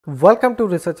Welcome to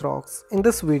Research Rocks. In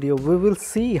this video we will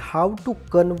see how to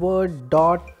convert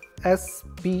 .sph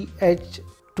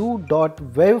to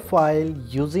 .wav file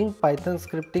using Python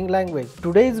scripting language.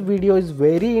 Today's video is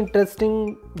very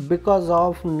interesting because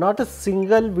of not a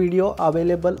single video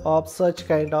available of such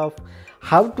kind of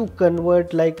how to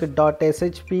convert like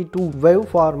 .shp to wav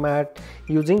format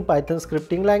using Python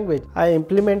scripting language.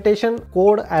 Implementation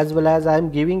code as well as I am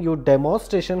giving you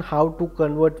demonstration how to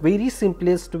convert very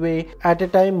simplest way at a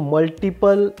time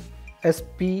multiple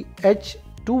SPH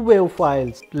to wav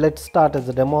files. Let's start as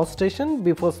a demonstration.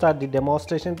 Before start the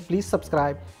demonstration, please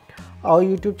subscribe our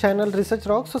YouTube channel Research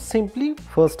Rocks. So simply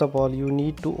first of all you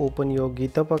need to open your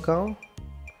GitHub account.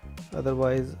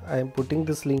 Otherwise I am putting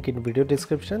this link in video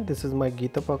description. This is my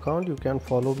GitHub account. You can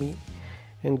follow me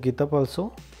in GitHub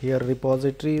also. Here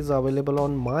repository is available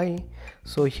on my,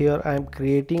 so here I am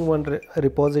creating one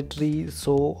repository,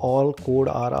 so all code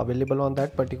are available on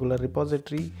that particular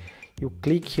repository. You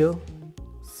click here,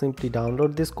 simply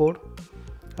download this code.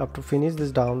 After finish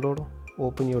this download,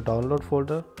 open your download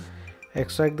folder,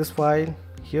 extract this file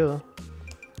here,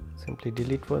 simply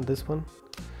delete this one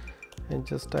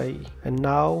and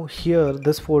now here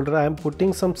this folder I am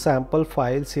putting some sample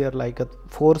files here, like a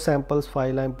 4 samples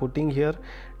file I am putting here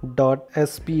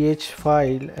 .sph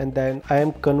file, and then I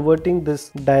am converting this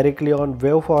directly on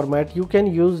wav format. You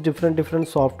can use different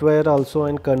software also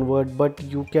and convert, but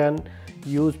you can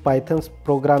use Python's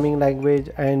programming language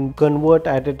and convert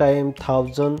at a time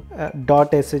 1000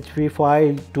 .shp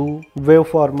file to wav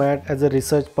format as a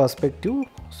research perspective.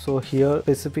 So here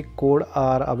specific code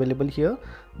are available here.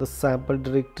 The sample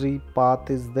directory path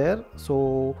is there,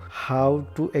 so how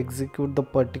to execute the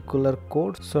particular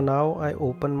code. So now I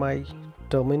open my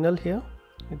terminal here.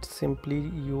 It's simply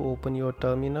you open your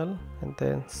terminal and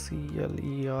then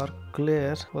clear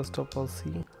clear. First of all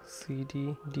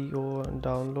cd do and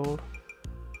download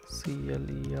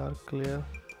clear clear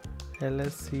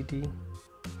lscd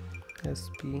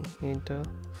sp enter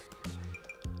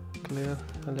clear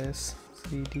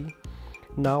lscd.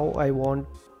 Now I want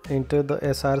enter the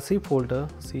src folder,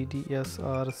 cd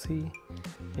src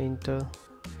enter,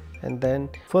 and then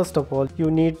first of all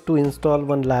you need to install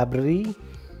one library,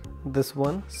 this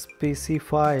one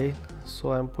specify.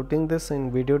 So I'm putting this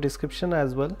in video description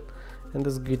as well. In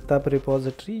this GitHub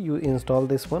repository you install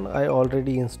this one. I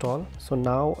already installed. So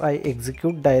now I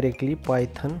execute directly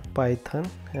python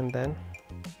and then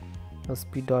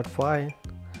sp.file.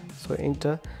 so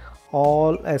enter.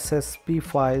 All SSP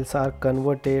files are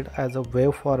converted as a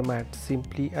wav format.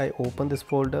 Simply I open this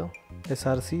folder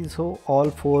src, so all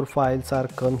 4 files are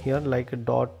come here like a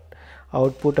dot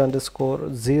output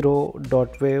underscore 0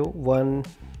 dot wav 1,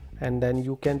 and then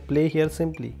you can play here.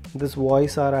 Simply this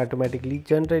voice are automatically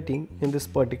generating in this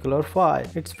particular file.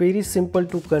 It's very simple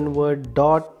to convert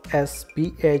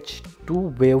 .sph to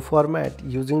wav format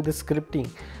using this scripting.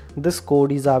 This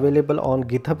code is available on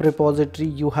GitHub repository.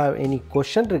 You have any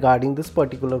question regarding this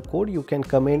particular code, you can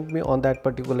comment me on that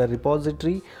particular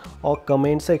repository or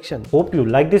comment section. Hope you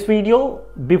like this video.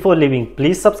 Before leaving,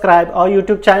 please subscribe our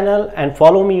YouTube channel and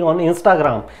follow me on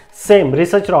Instagram, same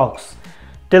Research Rocks.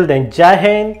 Till then, Jai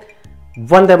Hind,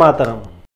 Vande Mataram.